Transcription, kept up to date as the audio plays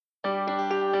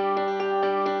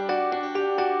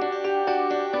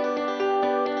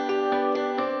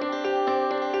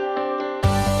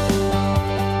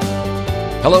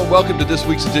Hello and welcome to this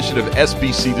week's edition of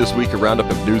SBC This Week, a roundup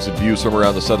of news and views from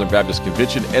around the Southern Baptist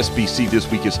Convention. SBC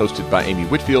This Week is hosted by Amy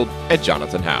Whitfield and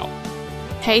Jonathan Howe.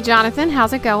 Hey, Jonathan,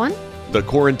 how's it going? The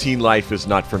quarantine life is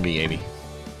not for me, Amy.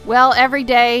 Well, every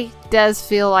day does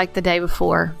feel like the day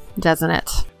before, doesn't it?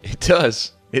 It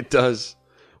does. It does.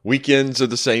 Weekends are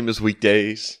the same as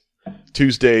weekdays.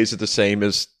 Tuesdays are the same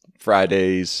as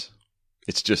Fridays.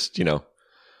 It's just,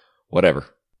 whatever.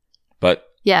 But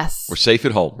yes, we're safe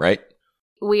at home, right?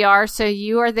 We are. So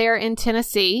you are there in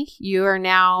Tennessee. You are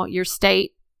now, your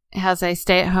state has a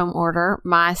stay-at-home order.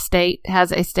 My state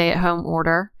has a stay-at-home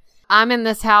order. I'm in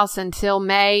this house until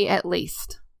May at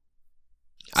least.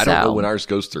 I don't know when ours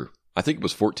goes through. I think it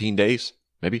was 14 days,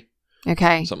 maybe.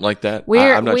 Okay. Something like that.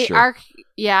 I'm not sure.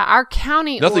 Our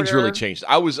county Nothing's order, really changed.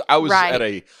 I was I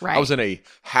was in a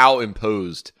Howe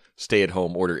imposed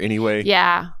stay-at-home order anyway.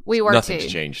 Yeah, we were Nothing's too.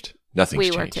 changed. Nothing's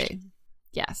changed. We were too.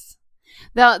 Yes.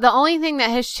 The only thing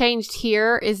that has changed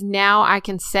here is now I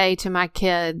can say to my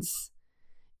kids,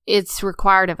 it's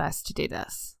required of us to do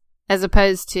this, as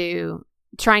opposed to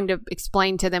trying to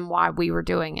explain to them why we were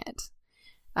doing it,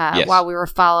 Yes. while we were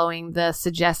following the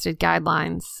suggested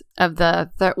guidelines of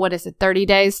 30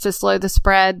 days to slow the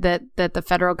spread that the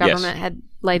federal government had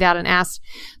laid out and asked.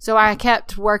 So I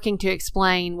kept working to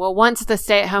explain, well, once the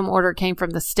stay-at-home order came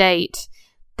from the state,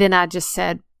 then I just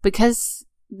said, because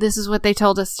this is what they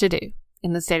told us to do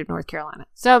in the state of North Carolina.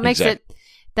 So it makes that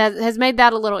has made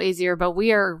that a little easier, but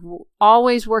we are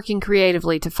always working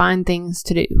creatively to find things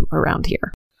to do around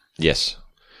here. Yes.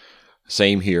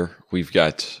 Same here. We've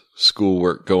got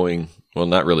schoolwork going. Well,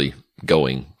 not really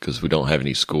going because we don't have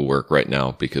any schoolwork right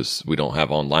now because we don't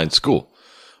have online school.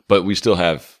 But we still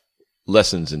have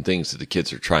lessons and things that the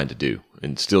kids are trying to do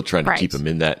and still trying to keep them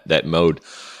in that mode.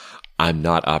 I'm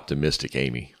not optimistic,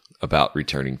 Amy, about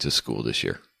returning to school this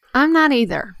year. I'm not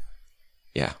either.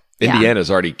 Yeah. Indiana's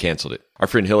already canceled it. Our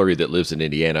friend Hillary that lives in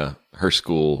Indiana, her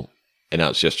school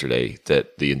announced yesterday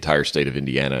that the entire state of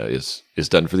Indiana is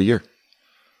done for the year.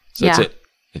 So that's it.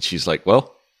 And she's like,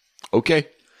 well, okay.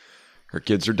 Her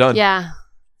kids are done. Yeah.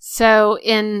 So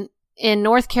in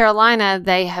North Carolina,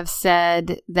 they have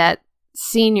said that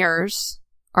seniors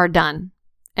are done.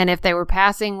 And if they were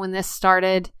passing when this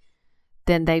started,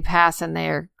 then they pass and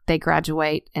they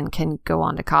graduate and can go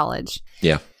on to college.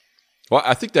 Yeah. Well,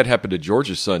 I think that happened to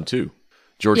George's son, too.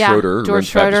 George Schroeder, who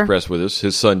runs Baptist Press with us.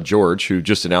 His son, George, who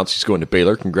just announced he's going to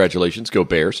Baylor. Congratulations. Go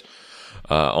Bears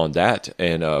on that.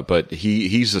 And but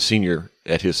he's a senior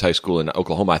at his high school in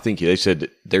Oklahoma. I think they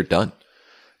said they're done.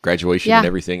 Graduation and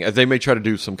everything. They may try to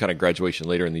do some kind of graduation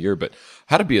later in the year, but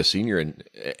how to be a senior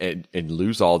and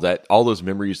lose all that, all those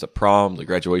memories, the prom, the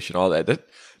graduation, all that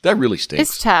really stinks.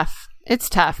 It's tough. It's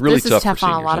tough. Really this tough is tough for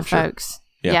on seniors, a lot I'm of sure. folks.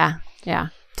 Yeah.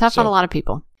 Tough on a lot of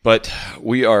people. But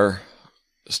we are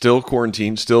still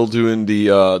quarantined, still doing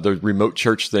the remote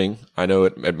church thing. I know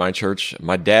at my church,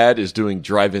 my dad is doing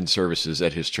drive-in services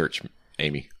at his church,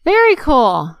 Amy. Very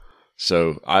cool.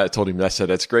 So I told him, I said,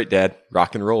 that's great, Dad.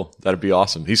 Rock and roll. That'd be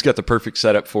awesome. He's got the perfect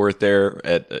setup for it there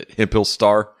at Hemp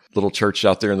Star, little church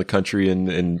out there in the country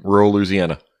in rural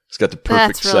Louisiana. He's got the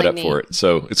perfect setup for it.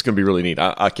 So it's going to be really neat.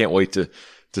 I can't wait to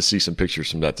see some pictures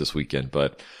from that this weekend.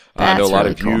 But I know a lot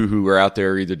of you who are out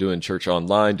there either doing church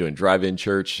online, doing drive-in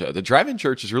church. The drive-in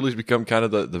church has really become kind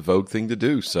of the vogue thing to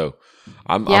do. So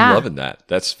I'm loving that.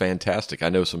 That's fantastic. I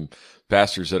know some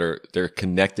pastors they're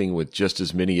connecting with just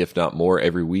as many, if not more,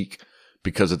 every week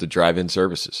because of the drive-in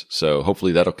services. So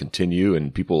hopefully that'll continue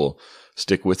and people will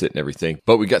stick with it and everything.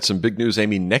 But we got some big news,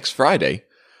 Amy. Next Friday,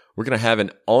 we're going to have an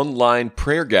online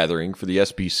prayer gathering for the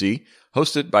SBC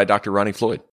hosted by Dr. Ronnie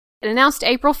Floyd. It announced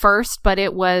April 1st, but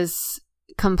it was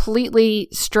completely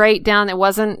straight down. It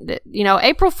wasn't,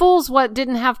 April Fool's what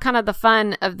didn't have kind of the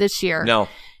fun of this year. No.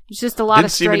 It's just a lot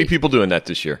of straight. Didn't see many people doing that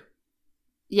this year.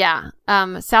 Yeah.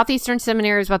 Southeastern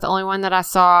Seminary is about the only one that I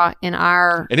saw in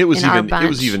our And it was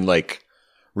even like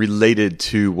related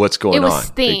to what's going on. It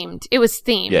was themed. It was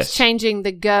themed. Yes. Changing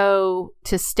the go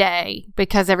to stay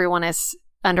because everyone is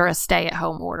under a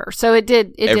stay-at-home order. So it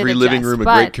did Every living room, a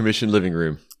Great Commission living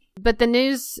room. But the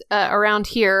news around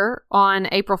here on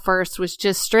April 1st was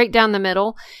just straight down the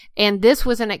middle. And this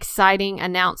was an exciting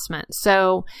announcement.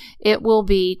 So it will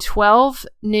be 12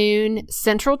 noon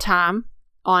Central Time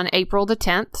on April the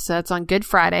 10th. So that's on Good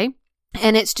Friday.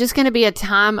 And it's just going to be a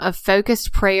time of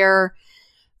focused prayer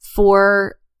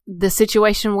for the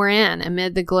situation we're in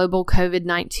amid the global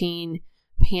COVID-19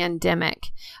 pandemic.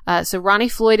 So Ronnie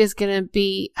Floyd is going to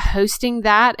be hosting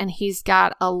that, and he's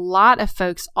got a lot of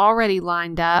folks already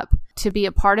lined up to be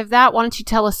a part of that. Why don't you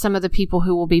tell us some of the people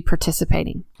who will be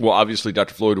participating? Well, obviously,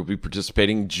 Dr. Floyd will be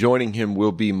participating. Joining him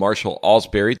will be Marshall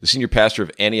Alsbury, the senior pastor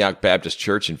of Antioch Baptist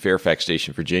Church in Fairfax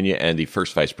Station, Virginia, and the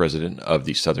first vice president of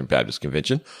the Southern Baptist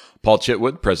Convention. Paul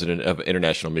Chitwood, president of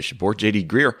International Mission Board. J.D.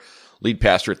 Greer, lead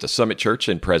pastor at the Summit Church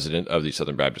and president of the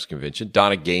Southern Baptist Convention.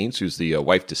 Donna Gaines, who's the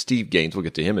wife to Steve Gaines. We'll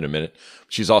get to him in a minute.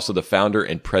 She's also the founder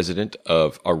and president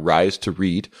of Arise to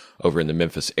Read over in the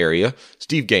Memphis area.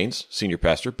 Steve Gaines, senior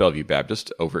pastor, Bellevue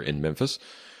Baptist over in Memphis.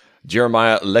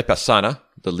 Jeremiah Lepasana,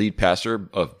 the lead pastor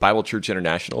of Bible Church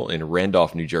International in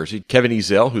Randolph, New Jersey. Kevin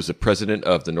Ezel, who's the president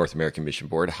of the North American Mission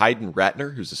Board. Hayden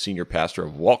Ratner, who's the senior pastor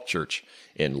of Walk Church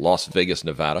in Las Vegas,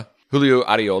 Nevada. Julio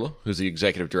Ariola, who's the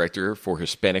executive director for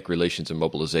Hispanic Relations and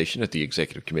Mobilization at the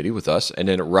executive committee with us. And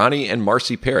then Ronnie and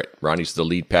Marcy Parrott. Ronnie's the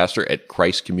lead pastor at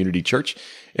Christ Community Church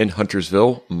in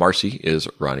Huntersville. Marcy is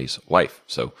Ronnie's wife.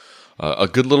 So a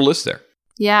good little list there.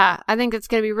 Yeah, I think it's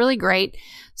going to be really great.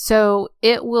 So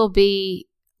it will be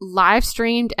live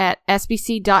streamed at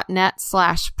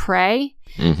sbc.net/pray.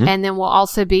 Mm-hmm. And then we'll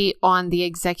also be on the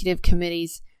executive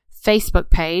committee's Facebook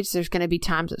page. There's going to be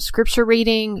times of scripture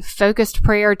reading, focused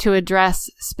prayer to address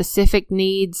specific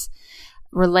needs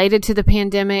related to the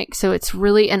pandemic. So it's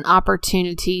really an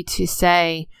opportunity to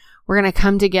say, we're going to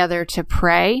come together to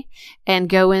pray and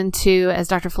go into, as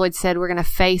Dr. Floyd said, we're going to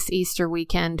face Easter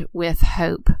weekend with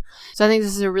hope. So I think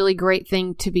this is a really great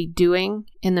thing to be doing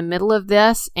in the middle of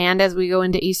this and as we go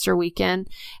into Easter weekend.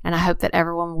 And I hope that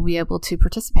everyone will be able to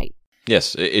participate.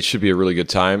 Yes, it should be a really good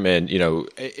time. And, you know,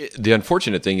 the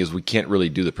unfortunate thing is we can't really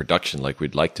do the production like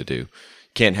we'd like to do.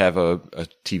 Can't have a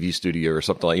TV studio or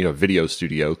something like, you know, video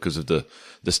studio because of the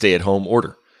stay-at-home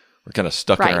order. We're kind of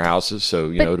stuck in our houses.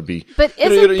 So, it'll be,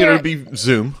 it'll be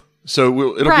Zoom.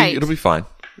 So it'll be fine.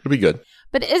 It'll be good.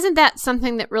 But isn't that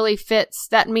something that really fits,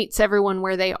 that meets everyone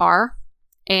where they are?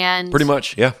 And pretty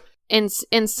much, yeah. In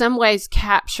some ways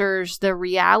captures the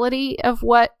reality of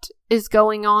what is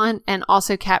going on and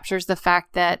also captures the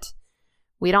fact that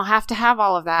we don't have to have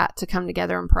all of that to come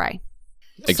together and pray.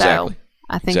 Exactly. So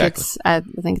I think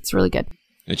it's really good.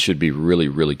 It should be really,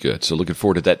 really good. So looking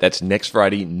forward to that. That's next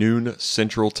Friday, noon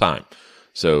Central Time.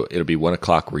 So it'll be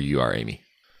 1:00 where you are, Amy.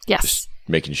 Yes. Just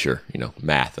making sure,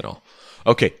 math and all.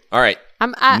 Okay. All right.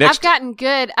 I've gotten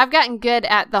good. I've gotten good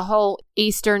at the whole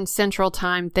Eastern Central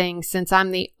Time thing since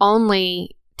I'm the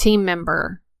only team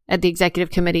member at the executive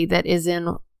committee that is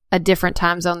in a different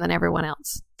time zone than everyone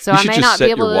else. So I may not be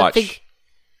able to think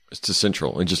to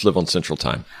Central and just live on Central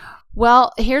Time.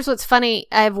 Well, here's what's funny.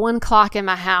 I have one clock in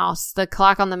my house, the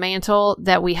clock on the mantle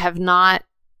that we have not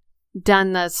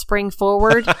done the spring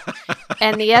forward.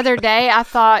 And the other day I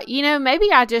thought,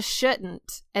 maybe I just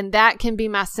shouldn't. And that can be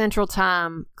my Central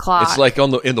Time clock. It's like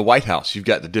in the White House, you've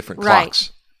got the different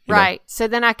clocks. Right. So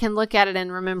then I can look at it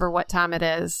and remember what time it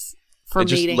is for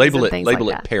meetings and things like that. Label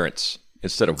it parents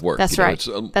instead of work. That's right. It's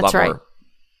a That's right.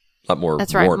 lot more.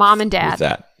 That's right. Mom and dad. With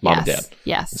that. Mom and dad.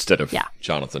 Yes. Instead of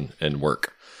Jonathan and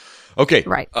work. Okay.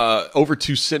 Right. Over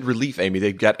to Send Relief, Amy.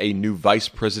 They've got a new vice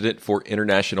president for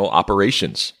international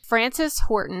operations. Francis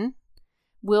Horton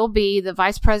will be the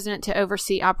vice president to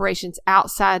oversee operations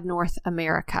outside North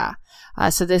America.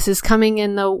 So this is coming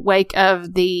in the wake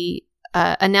of the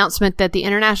announcement that the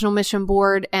International Mission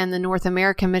Board and the North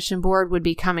American Mission Board would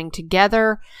be coming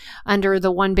together under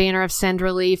the one banner of Send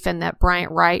Relief, and that Bryant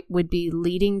Wright would be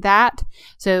leading that.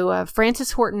 So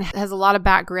Francis Horton has a lot of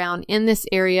background in this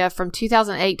area. From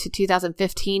 2008 to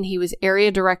 2015, he was area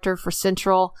director for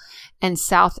Central and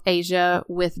South Asia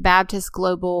with Baptist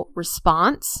Global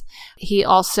Response. He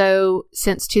also,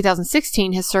 since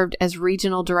 2016, has served as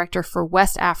regional director for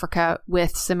West Africa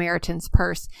with Samaritan's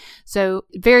Purse. So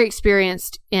very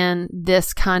experienced in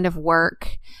this kind of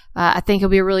work. I think he'll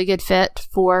be a really good fit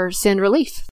for Send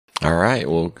Relief. All right.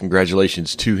 Well,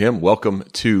 congratulations to him. Welcome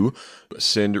to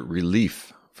Send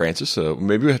Relief, Francis.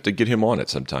 Maybe we have to get him on at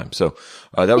some time. So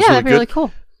that was that'd be really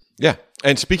cool. Yeah.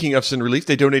 And speaking of Send Relief,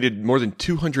 they donated more than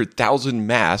 200,000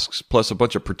 masks plus a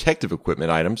bunch of protective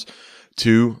equipment items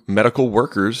to medical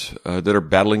workers that are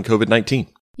battling COVID-19.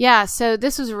 Yeah, so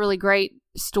this was a really great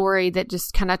story that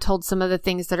just kind of told some of the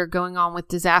things that are going on with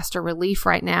disaster relief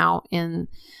right now in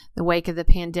the wake of the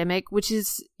pandemic, which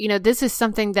is, this is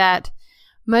something that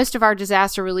most of our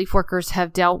disaster relief workers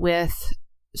have dealt with,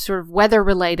 sort of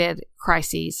weather-related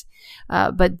crises,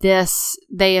 but this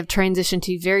they have transitioned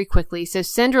to very quickly. So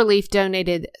Send Relief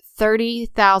donated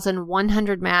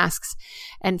 30,100 masks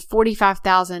and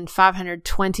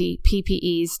 45,520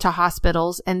 PPEs to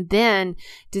hospitals. And then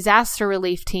disaster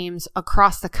relief teams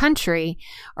across the country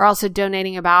are also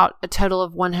donating about a total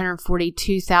of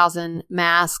 142,000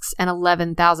 masks and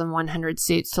 11,100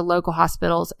 suits to local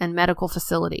hospitals and medical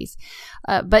facilities.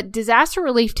 But disaster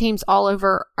relief teams all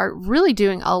over are really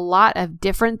doing a lot of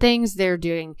different things. They're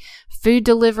doing food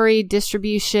delivery,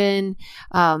 distribution,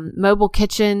 mobile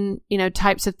kitchen,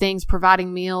 types of things,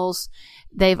 providing meals.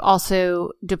 They've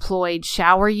also deployed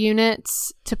shower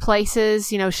units to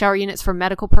places, shower units for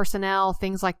medical personnel,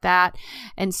 things like that.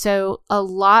 And so a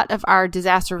lot of our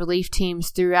disaster relief teams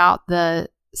throughout the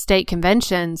state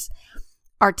conventions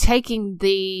are taking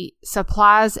the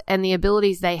supplies and the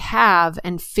abilities they have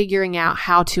and figuring out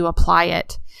how to apply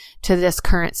it to this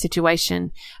current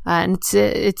situation. And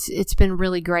it's been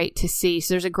really great to see.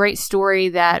 So there's a great story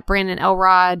that Brandon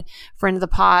Elrod, friend of the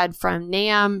pod from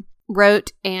NAM,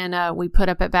 wrote, and we put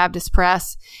up at Baptist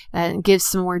Press, and gives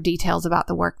some more details about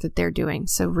the work that they're doing.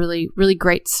 So really, really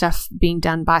great stuff being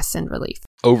done by Send Relief.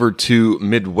 Over to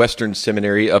Midwestern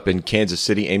Seminary up in Kansas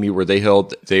City, Amy, where they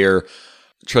held their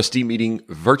trustee meeting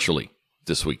virtually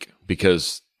this week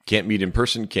because can't meet in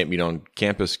person, can't meet on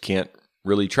campus, can't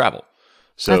really travel.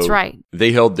 So that's right.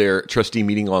 They held their trustee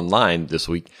meeting online this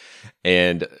week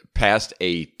and passed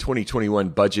a 2021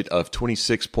 budget of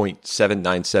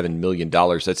 $26.797 million.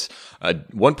 That's a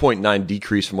 1.9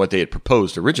 decrease from what they had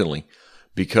proposed originally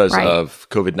because of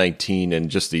COVID-19 and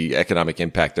just the economic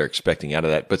impact they're expecting out of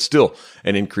that, but still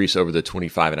an increase over the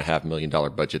 $25.5 million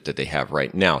budget that they have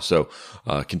right now. So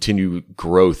continued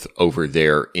growth over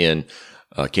there in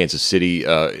Kansas City.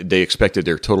 They expected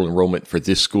their total enrollment for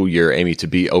this school year, Amy, to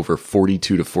be over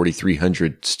 4,200 to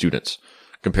 4,300 students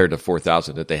compared to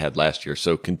 4,000 that they had last year.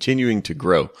 So continuing to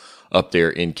grow up there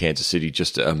in Kansas City.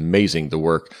 Just amazing the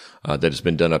work that has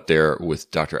been done up there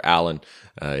with Dr. Allen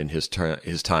in his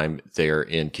time there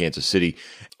in Kansas City.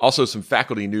 Also, some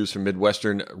faculty news from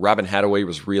Midwestern. Robin Hadaway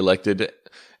was reelected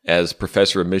as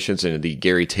professor of missions in the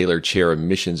Gary Taylor Chair of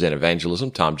Missions and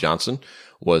Evangelism. Tom Johnson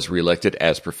was reelected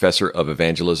as professor of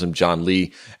evangelism, John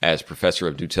Lee as professor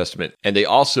of New Testament. And they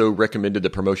also recommended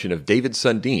the promotion of David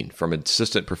Sundin from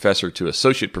assistant professor to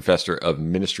associate professor of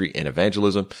ministry and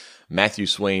evangelism, Matthew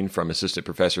Swain from assistant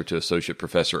professor to associate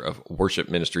professor of worship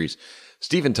ministries,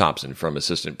 Stephen Thompson from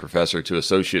assistant professor to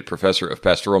associate professor of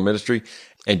pastoral ministry,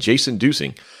 and Jason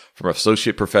Dusing from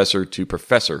associate professor to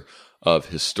professor of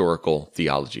historical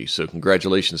theology. So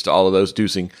congratulations to all of those.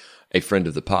 Dusing, a friend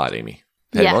of the pod, Amy.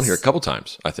 Had him on here a couple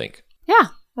times, I think. Yeah,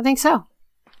 I think so.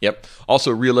 Yep.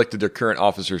 Also reelected their current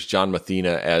officers, John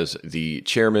Mathena as the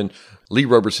chairman, Lee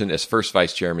Roberson as first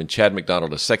vice chairman, Chad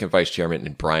McDonald as second vice chairman,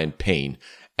 and Brian Payne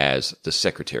as the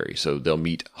secretary. So they'll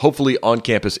meet hopefully on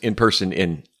campus in person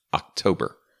in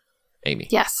October, Amy.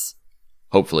 Yes.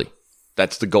 Hopefully.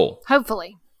 That's the goal.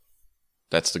 Hopefully.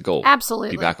 That's the goal.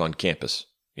 Absolutely. Be back on campus.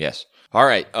 Yes. All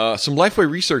right. Some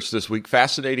Lifeway research this week.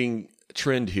 Fascinating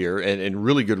trend here and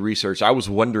really good research. I was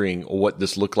wondering what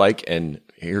this looked like, and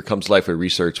here comes Lifeway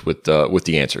Research with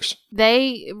the answers.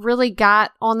 They really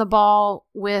got on the ball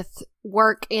with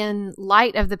work in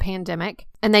light of the pandemic,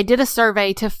 and they did a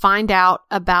survey to find out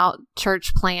about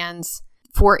church plans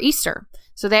for Easter.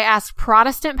 So they asked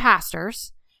Protestant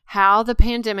pastors how the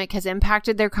pandemic has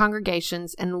impacted their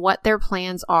congregations and what their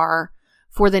plans are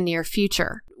for the near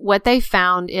future. What they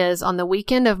found is on the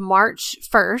weekend of March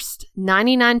 1st,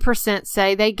 99%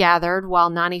 say they gathered, while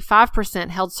 95%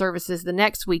 held services the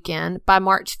next weekend. By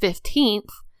March 15th,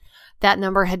 that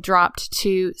number had dropped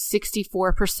to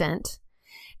 64%.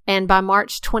 And by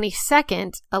March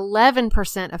 22nd,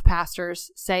 11% of pastors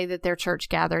say that their church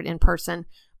gathered in person.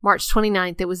 March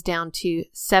 29th, it was down to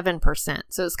 7%.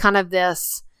 So it's kind of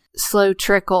this slow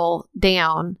trickle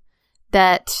down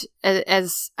that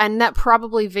that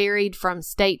probably varied from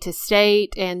state to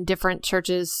state and different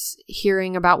churches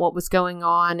hearing about what was going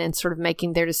on and sort of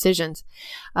making their decisions.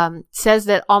 Says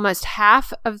that almost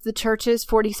half of the churches,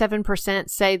 47%,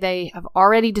 say they have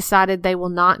already decided they will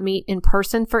not meet in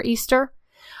person for Easter.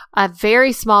 A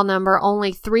very small number,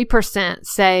 only 3%,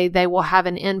 say they will have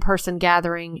an in-person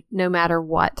gathering no matter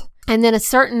what. And then a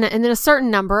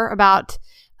certain number, about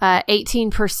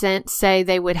 18%, say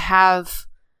they would have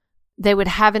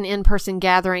an in-person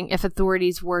gathering if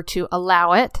authorities were to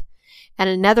allow it. And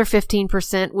another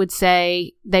 15% would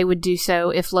say they would do so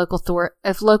if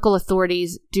local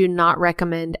authorities do not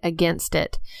recommend against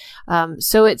it.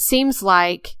 So it seems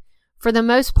like, for the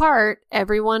most part,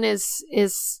 everyone is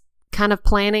kind of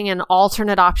planning an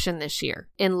alternate option this year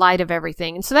in light of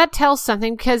everything. And so that tells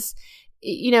something because,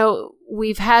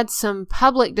 we've had some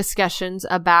public discussions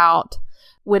about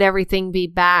would everything be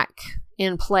back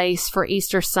in place for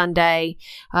Easter Sunday?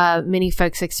 Many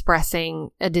folks expressing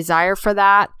a desire for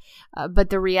that. But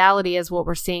the reality is what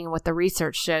we're seeing and what the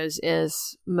research shows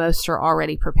is most are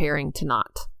already preparing to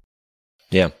not.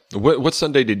 Yeah. What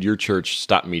Sunday did your church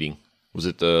stop meeting? Was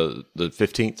it the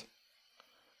 15th?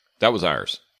 That was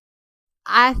ours.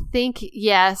 I think,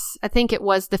 yes. I think it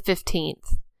was the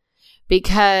 15th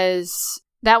because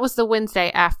that was the Wednesday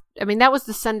after. I mean, that was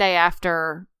the Sunday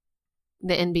after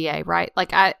the NBA, right?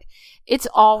 Like, it's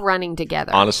all running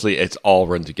together. Honestly, it's all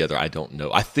run together. I don't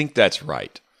know. I think that's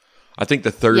right. I think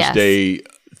the Thursday,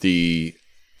 the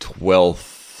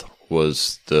 12th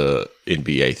was the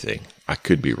NBA thing. I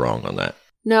could be wrong on that.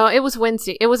 No, it was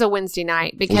Wednesday. It was a Wednesday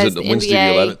night because was it the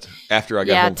Wednesday the 11th? After I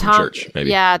got home from church, maybe.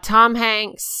 Yeah, Tom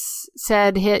Hanks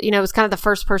said, it was kind of the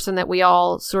first person that we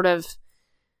all sort of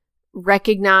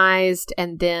recognized,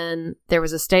 and then there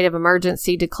was a state of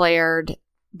emergency declared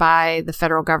by the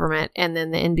federal government, and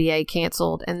then the NBA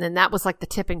canceled, and then that was like the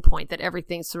tipping point that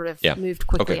everything sort of moved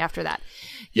quickly after that.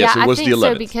 Yes, it was the 11th.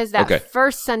 So because that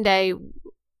first Sunday,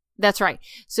 that's right.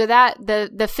 So that the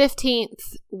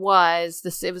 15th was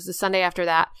it was the Sunday after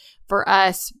that for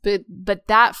us, but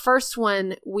that first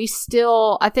one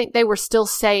I think they were still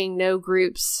saying no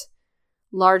groups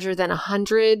larger than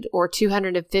 100 or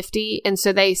 250, and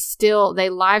so they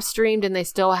live streamed, and they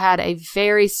still had a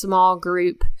very small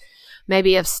group,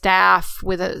 maybe of staff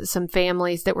with some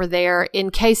families that were there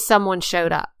in case someone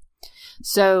showed up.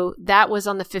 So that was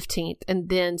on the 15th. And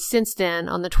then since then,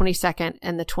 on the 22nd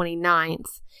and the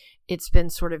 29th, it's been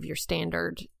sort of your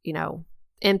standard,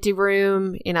 empty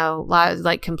room,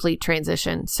 like complete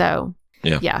transition. So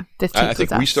yeah 15th I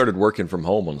think we started working from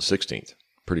home on the 16th.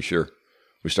 Pretty sure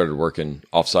we started working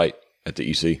offsite at the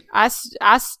EC. I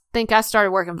think I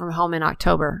started working from home in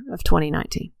October of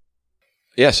 2019.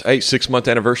 Yes. Hey, 6-month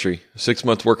anniversary.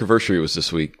 6-month work anniversary was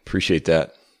this week. Appreciate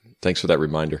that. Thanks for that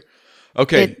reminder.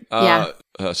 Okay.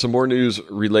 Some more news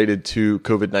related to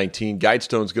COVID-19.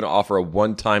 Guidestone's going to offer a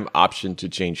one-time option to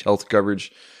change health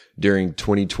coverage during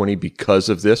 2020 because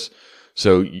of this.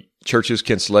 So churches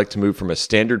can select to move from a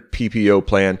standard PPO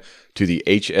plan to the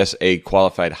HSA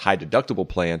qualified high deductible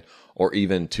plan, or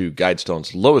even to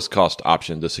Guidestone's lowest cost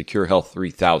option, the Secure Health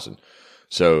 3000.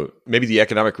 So maybe the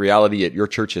economic reality at your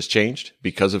church has changed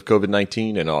because of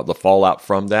COVID-19 and all the fallout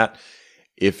from that.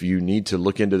 If you need to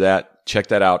look into that, check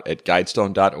that out at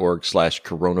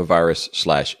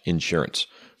guidestone.org/coronavirus/insurance.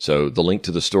 So the link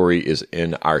to the story is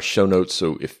in our show notes.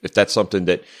 So if that's something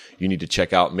that you need to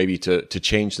check out, maybe to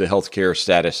change the healthcare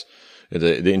status,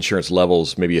 the insurance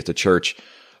levels, maybe at the church,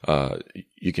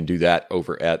 you can do that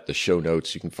over at the show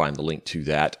notes. You can find the link to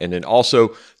that. And then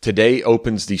also today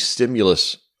opens the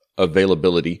stimulus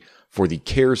availability for the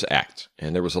CARES Act.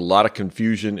 And there was a lot of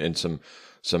confusion and some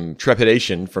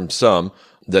trepidation from some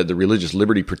that the religious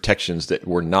liberty protections that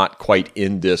were not quite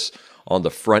in this on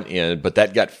the front end, but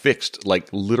that got fixed like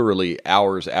literally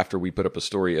hours after we put up a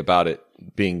story about it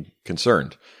being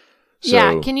concerned.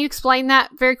 So, can you explain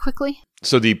that very quickly?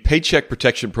 So the Paycheck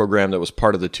Protection Program that was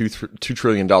part of the $2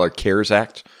 trillion CARES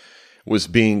Act was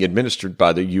being administered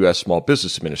by the U.S. Small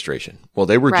Business Administration. Well,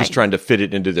 they were just trying to fit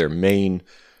it into their main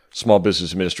Small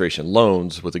Business Administration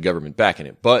loans with the government backing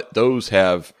it. But those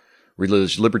have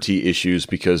religious liberty issues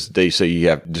because they say you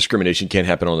have discrimination can't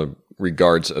happen on the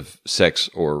regards of sex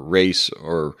or race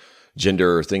or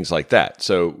gender or things like that.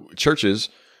 So churches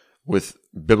with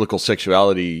biblical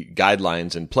sexuality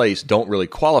guidelines in place don't really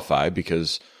qualify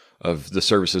because of the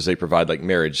services they provide, like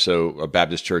marriage. So a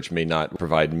Baptist church may not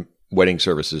provide wedding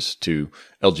services to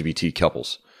LGBT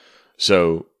couples.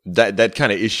 So that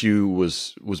kind of issue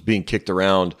was being kicked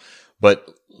around, but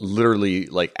literally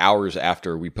like hours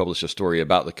after we published a story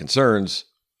about the concerns,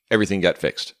 everything got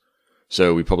fixed.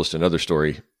 So we published another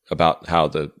story about how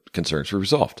the concerns were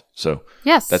resolved. So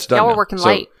yes, that's done. Y'all were now. working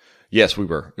late. Yes, we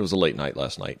were. It was a late night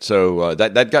last night. So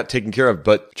that got taken care of.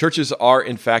 But churches are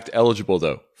in fact eligible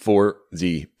though for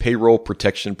the Payroll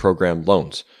Protection Program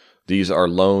loans. These are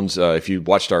loans. If you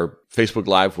watched our Facebook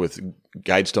Live with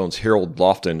Guidestone's Harold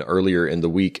Lofton earlier in the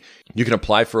week, you can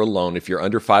apply for a loan. If you're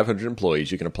under 500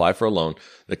 employees, you can apply for a loan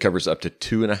that covers up to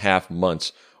 2.5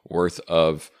 months worth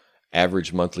of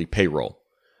average monthly payroll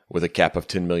with a cap of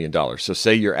 $10 million. So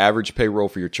say your average payroll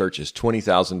for your church is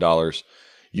 $20,000.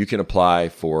 You can apply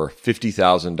for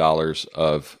 $50,000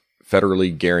 of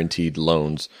federally guaranteed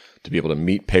loans to be able to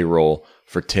meet payroll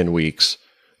for 10 weeks,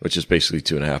 which is basically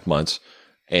 2.5 months.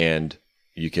 And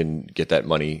you can get that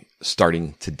money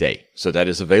starting today. So that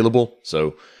is available.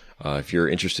 So if you're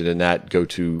interested in that, go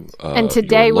to and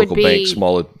today your local would be bank,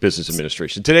 Small Business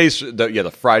Administration. Today's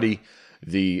the Friday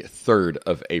the 3rd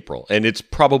of April. And it's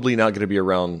probably not going to be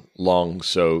around long,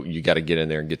 so you got to get in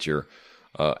there and get your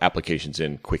applications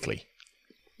in quickly.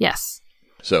 Yes.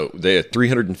 So the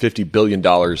 $350 billion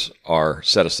are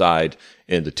set aside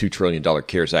in the $2 trillion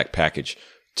CARES Act package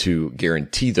to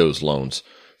guarantee those loans.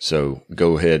 So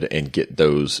go ahead and get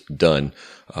those done,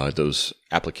 those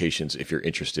applications, if you're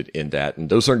interested in that. And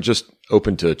those aren't just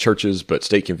open to churches, but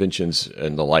state conventions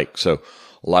and the like. So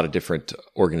a lot of different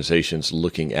organizations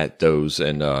looking at those,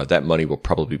 and that money will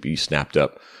probably be snapped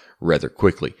up rather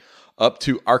quickly. Up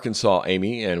to Arkansas,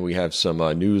 Amy, and we have some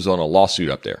news on a lawsuit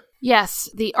up there. Yes,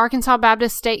 the Arkansas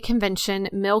Baptist State Convention,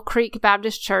 Mill Creek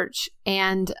Baptist Church,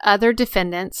 and other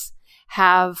defendants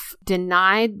have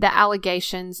denied the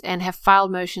allegations and have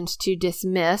filed motions to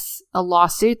dismiss a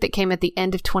lawsuit that came at the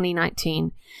end of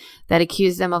 2019 that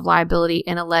accused them of liability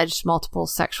in alleged multiple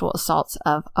sexual assaults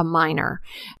of a minor.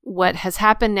 What has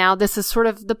happened now, this is sort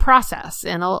of the process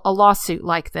in a lawsuit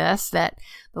like this, that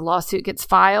the lawsuit gets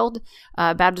filed.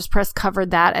 Baptist Press covered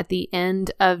that at the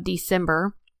end of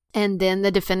December. And then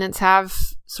the defendants have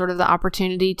sort of the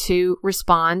opportunity to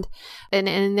respond. And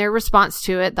in their response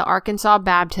to it, the Arkansas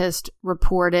Baptist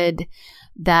reported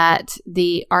that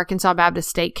the Arkansas Baptist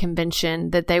State Convention,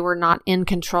 that they were not in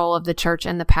control of the church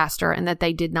and the pastor, and that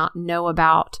they did not know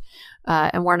about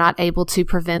and were not able to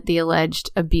prevent the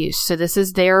alleged abuse. So this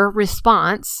is their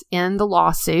response in the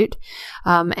lawsuit.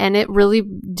 And it really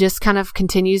just kind of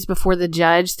continues before the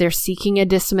judge. They're seeking a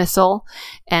dismissal,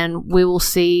 and we will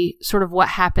see sort of what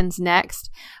happens next.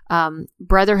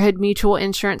 Brotherhood Mutual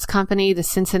Insurance Company, the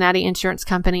Cincinnati Insurance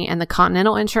Company, and the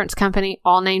Continental Insurance Company,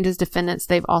 all named as defendants.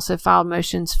 They've also filed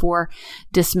motions for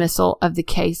dismissal of the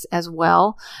case as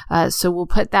well. So we'll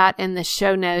put that in the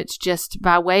show notes just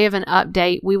by way of an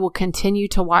update. We will continue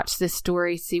to watch this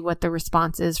story, see what the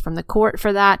response is from the court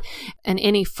for that, and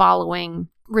any following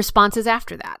responses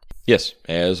after that. Yes,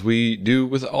 as we do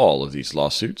with all of these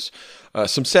lawsuits.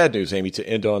 Some sad news, Amy, to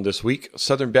end on this week.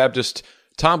 Southern Baptist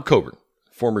Tom Coburn,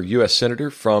 former U.S. Senator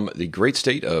from the great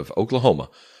state of Oklahoma,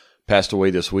 passed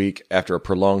away this week after a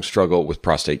prolonged struggle with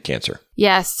prostate cancer.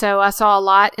 Yes, so I saw a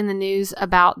lot in the news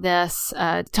about this.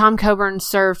 Tom Coburn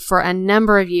served for a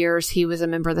number of years. He was a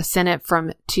member of the Senate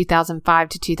from 2005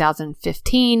 to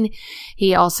 2015.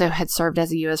 He also had served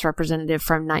as a U.S. representative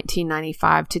from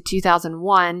 1995 to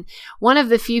 2001. One of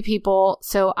the few people,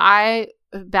 so I,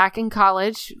 back in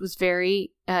college, was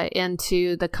very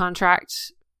into the contract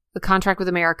with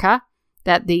America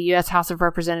that the U.S. House of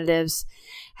Representatives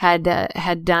had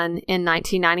done in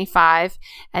 1995,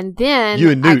 and then you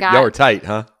and Newt, y'all were tight,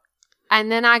 huh?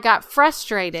 And then I got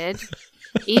frustrated,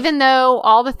 even though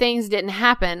all the things didn't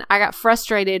happen. I got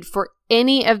frustrated for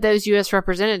any of those U.S.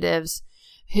 representatives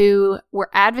who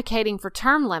were advocating for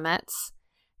term limits,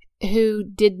 who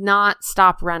did not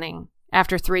stop running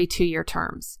after 3 2-year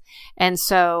terms. And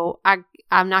so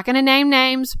I'm not going to name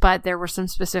names, but there were some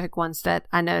specific ones that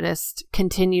I noticed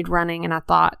continued running, and I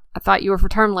thought you were for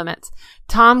term limits.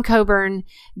 Tom Coburn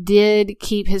did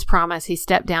keep his promise. He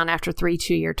stepped down after 3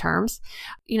 2-year terms.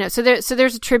 So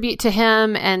there's a tribute to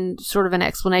him and sort of an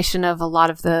explanation of a lot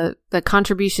of the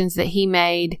contributions that he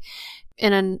made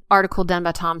in an article done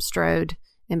by Tom Strode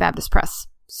in Baptist Press.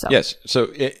 So yes,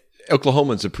 so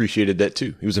Oklahomans appreciated that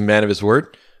too. He was a man of his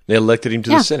word. They elected him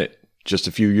to the Senate just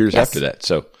a few years after that.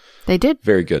 So they did.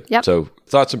 Very good. Yep. So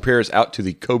thoughts and prayers out to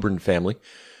the Coburn family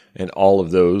and all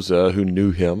of those who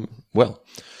knew him well.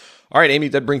 All right, Amy,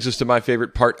 that brings us to my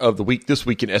favorite part of the week, This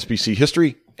Week in SBC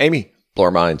History. Amy, blow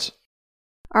our minds.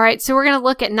 All right, so we're going to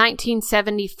look at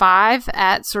 1975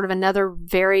 at sort of another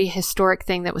very historic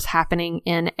thing that was happening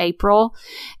in April.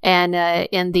 And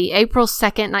in the April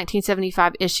 2nd,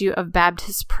 1975 issue of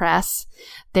Baptist Press,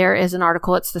 there is an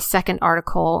article. It's the second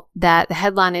article that the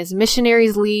headline is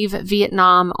Missionaries Leave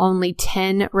Vietnam, Only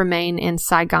 10 Remain in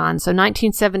Saigon. So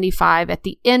 1975, at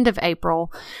the end of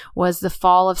April, was the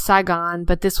fall of Saigon,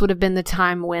 but this would have been the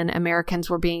time when Americans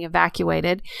were being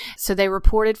evacuated. So they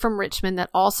reported from Richmond that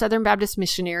all Southern Baptist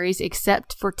missionaries,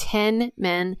 except for 10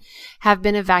 men, have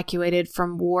been evacuated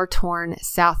from war-torn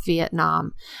South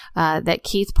Vietnam. That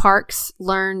Keith Parks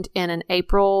learned in an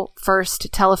April 1st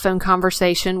telephone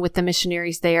conversation with the missionaries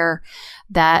there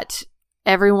that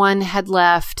everyone had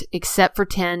left except for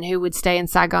 10 who would stay in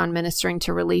Saigon ministering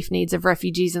to relief needs of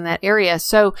refugees in that area.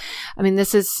 So, I mean,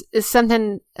 this is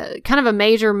something, kind of a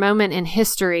major moment in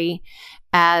history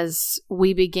as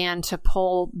we began to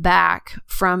pull back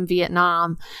from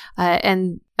Vietnam.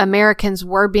 And Americans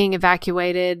were being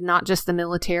evacuated, not just the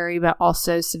military, but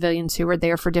also civilians who were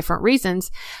there for different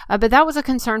reasons. But that was a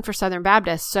concern for Southern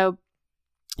Baptists.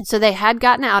 So they had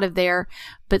gotten out of there,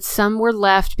 but some were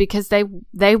left because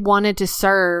they wanted to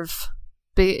serve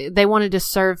they wanted to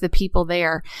serve the people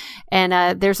there.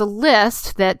 And there's a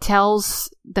list that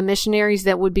tells the missionaries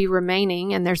that would be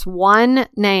remaining, and there's one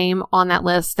name on that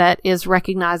list that is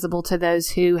recognizable to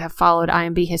those who have followed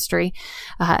IMB history,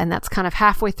 and that's kind of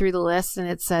halfway through the list, and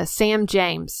it's Sam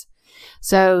James.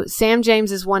 So Sam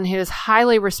James is one who is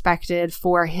highly respected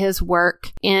for his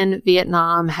work in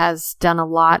Vietnam, has done a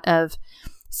lot of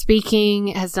speaking,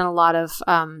 has done a lot of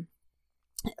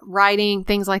writing,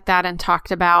 things like that, and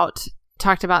talked about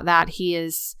that. He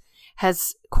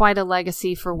has quite a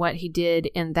legacy for what he did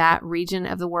in that region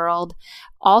of the world.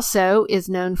 Also is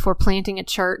known for planting a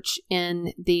church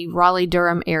in the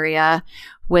Raleigh-Durham area,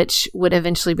 which would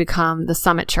eventually become the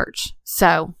Summit Church.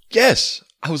 So yes,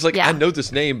 I was like, I know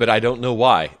this name, but I don't know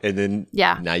why. And then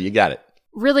now you got it.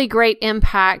 Really great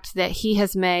impact that he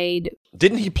has made.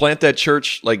 Didn't he plant that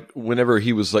church like whenever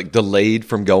he was like delayed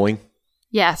from going?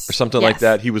 Yes. Or something like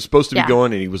that. He was supposed to be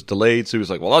going and he was delayed. So he was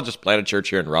like, well, I'll just plant a church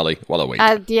here in Raleigh while I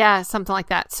wait. Yeah, something like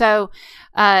that. So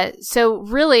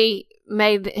really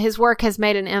his work has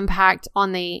made an impact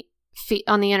on the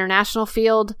international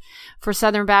field for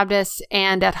Southern Baptists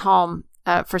and at home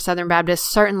for Southern Baptists,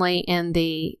 certainly in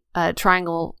the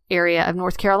Triangle area of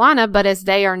North Carolina. But as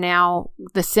they are now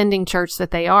the sending church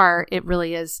that they are, it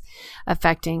really is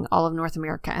affecting all of North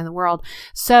America and the world.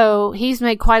 So he's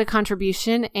made quite a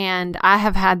contribution, and I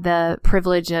have had the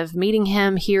privilege of meeting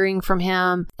him, hearing from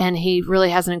him, and he really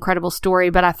has an incredible story,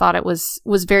 but I thought it was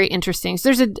very interesting.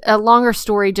 So there's a longer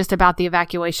story just about the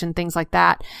evacuation, things like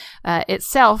that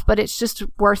itself, but it's just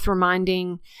worth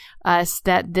reminding us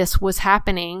that this was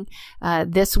happening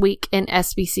this week in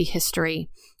SBC history.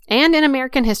 And in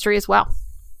American history as well.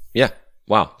 Yeah.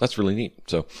 Wow. That's really neat.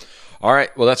 So, all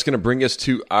right. Well, that's going to bring us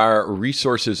to our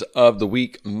resources of the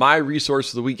week. My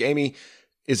resource of the week, Amy,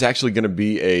 is actually going to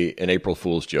be an April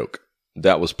Fool's joke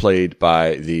that was played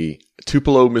by the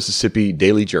Tupelo, Mississippi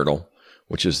Daily Journal,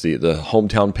 which is the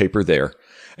hometown paper there.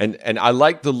 And I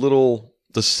like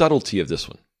the subtlety of this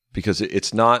one because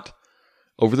it's not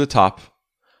over the top,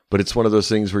 but it's one of those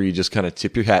things where you just kind of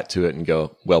tip your hat to it and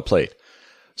go, well played.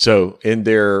 So in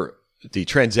the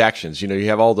transactions, you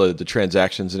have all the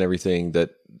transactions and everything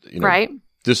that, right.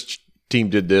 This team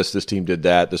did this team did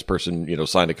that, this person,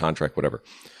 signed a contract, whatever.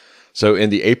 So in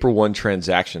the April 1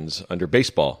 transactions under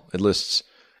baseball, it lists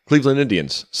Cleveland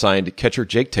Indians signed catcher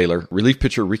Jake Taylor, relief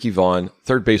pitcher Ricky Vaughn,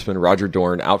 third baseman Roger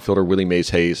Dorn, outfielder Willie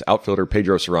Mays Hayes, outfielder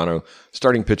Pedro Serrano,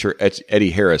 starting pitcher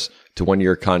Eddie Harris to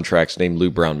 1-year contracts named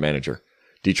Lou Brown manager.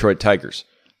 Detroit Tigers,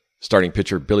 starting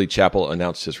pitcher Billy Chappell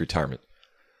announced his retirement.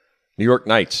 New York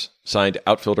Knights signed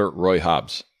outfielder Roy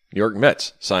Hobbs. New York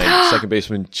Mets signed second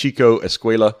baseman Chico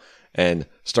Escuela and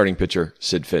starting pitcher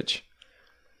Sid Fitch.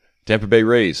 Tampa Bay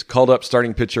Rays called up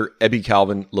starting pitcher Ebby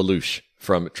Calvin LaLoosh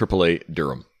from AAA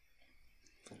Durham.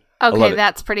 Okay,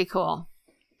 that's pretty cool.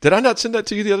 Did I not send that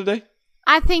to you the other day?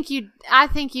 I think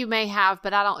you may have,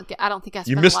 but I don't think I.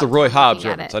 You missed the Roy Hobbs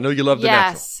reference. I know you love the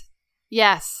natural.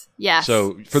 Yes.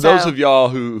 So for those of y'all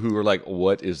who are like,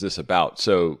 what is this about?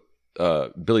 So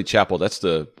Billy Chappell, that's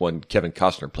the one Kevin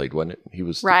Costner played, wasn't it? He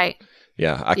was right.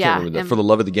 I can't remember that. For the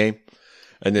Love of the Game.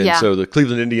 And then so the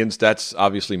Cleveland Indians, that's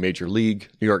obviously Major League.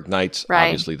 New York Knights,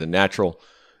 obviously the natural.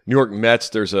 New York Mets,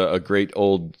 there's a great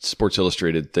old Sports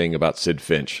Illustrated thing about Sid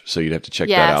Finch, so you'd have to check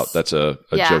that out. That's a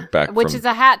joke back which is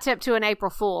a hat tip to an April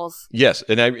Fool's. Yes,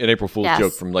 an April Fool's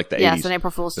joke from like the 80s. Yes, an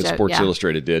April Fool's joke, Sports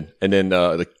Illustrated did. And then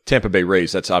the Tampa Bay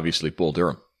Rays, that's obviously Bull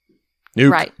Durham.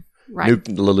 Nuke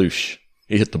LaLoosh.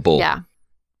 He hit the bull. Yeah.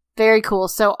 Very cool.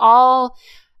 So all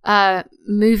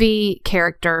movie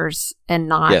characters and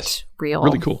not real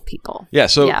really cool people. Yeah,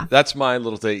 so that's my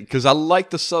little thing, because I like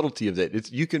the subtlety of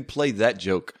that. You can play that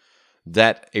joke,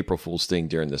 that April Fool's thing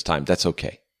during this time. That's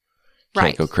okay.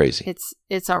 Can't go crazy.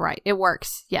 It's all right. It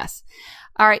works. Yes.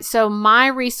 All right. So my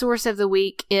resource of the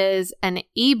week is an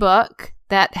ebook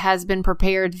that has been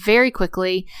prepared very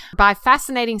quickly by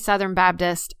fascinating Southern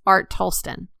Baptist Art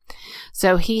Tolston.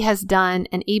 So he has done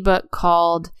an ebook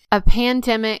called A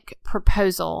Pandemic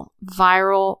Proposal,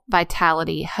 Viral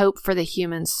Vitality, Hope for the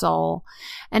Human Soul.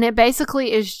 And it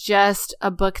basically is just a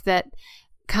book that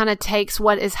kind of takes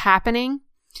what is happening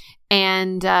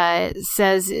and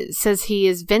says he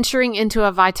is venturing into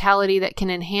a vitality that can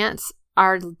enhance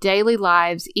our daily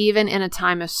lives, even in a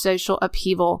time of social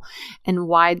upheaval and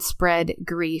widespread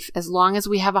grief. As long as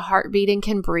we have a heartbeat and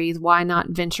can breathe, why not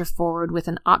venture forward with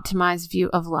an optimized view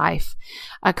of life?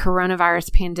 A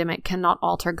coronavirus pandemic cannot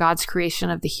alter God's creation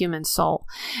of the human soul.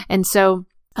 And so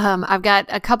I've got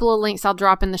a couple of links I'll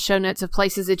drop in the show notes of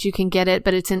places that you can get it,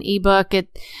 but it's an ebook.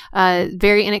 It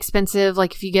very inexpensive.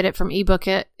 Like if you get it from ebook,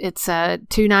 it's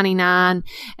 $2.99,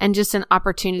 and just an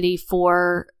opportunity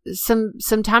for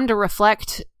some time to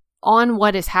reflect on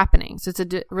what is happening. So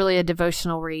it's really a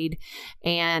devotional read.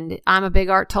 And I'm a big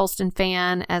Art Tolston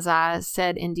fan. As I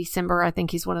said in December, I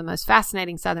think he's one of the most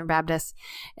fascinating Southern Baptists.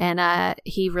 And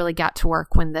he really got to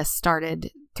work when this started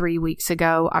 3 weeks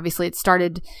ago. Obviously, it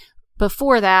started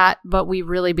before that, but we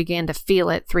really began to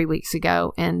feel it 3 weeks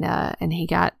ago. And he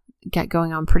got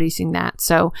going on producing that.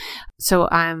 So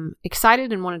I'm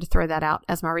excited and wanted to throw that out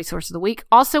as my resource of the week.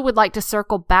 Also would like to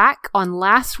circle back on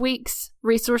last week's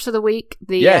resource of the week,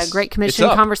 the Great Commission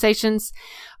Conversations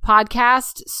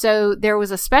podcast. So there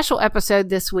was a special episode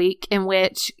this week in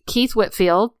which Keith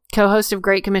Whitfield, co-host of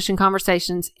Great Commission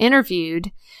Conversations,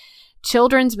 interviewed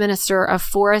children's minister of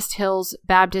Forest Hills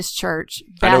Baptist Church,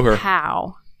 Beth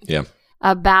Howe,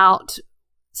 about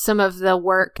some of the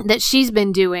work that she's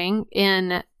been doing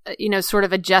in sort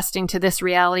of adjusting to this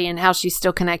reality and how she's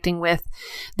still connecting with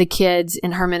the kids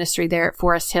in her ministry there at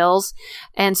Forest Hills.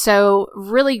 And so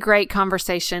really great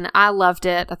conversation. I loved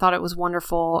it. I thought it was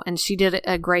wonderful, and she did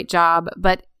a great job,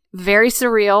 but very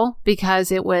surreal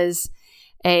because it was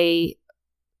a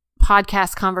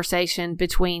podcast conversation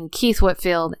between Keith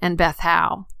Whitfield and Beth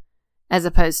Howe, as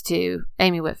opposed to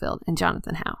Amy Whitfield and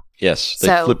Jonathan Howe. Yes, they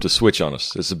flipped a switch on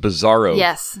us. It's a bizarro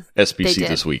SBC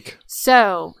this week.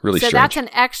 So strange. That's an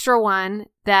extra one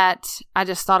that I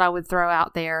just thought I would throw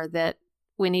out there, that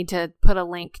we need to put a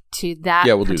link to that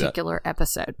particular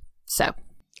episode. So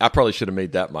I probably should have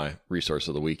made that my resource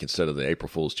of the week instead of the April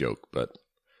Fool's joke, but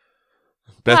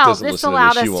Beth doesn't listen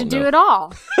to this. She won't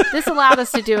know. This allowed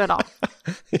us to do it all.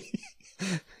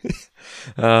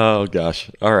 Oh,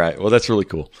 gosh. All right. Well, that's really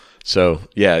cool. So,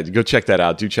 yeah, go check that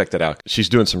out. Do check that out. She's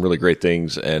doing some really great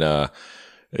things, and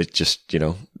it's just,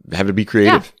 having to be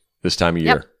creative this time of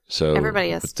year. So everybody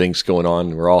is. With things going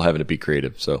on, we're all having to be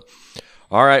creative. So,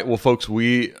 all right. Well, folks,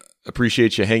 we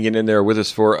appreciate you hanging in there with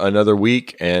us for another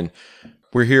week, and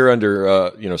we're here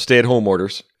under, stay-at-home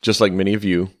orders, just like many of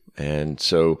you. And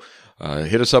so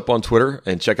hit us up on Twitter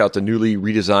and check out the newly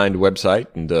redesigned website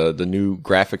and the new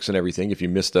graphics and everything if you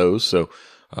missed those. So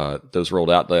those rolled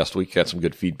out last week. Got some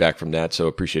good feedback from that. So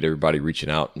appreciate everybody reaching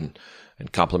out and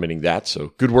complimenting that.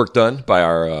 So good work done by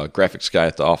our graphics guy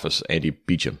at the office, Andy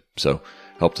Beecham. So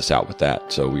helped us out with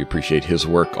that. So we appreciate his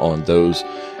work on those.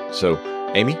 So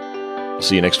Amy, we'll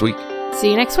see you next week.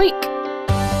 See you next week.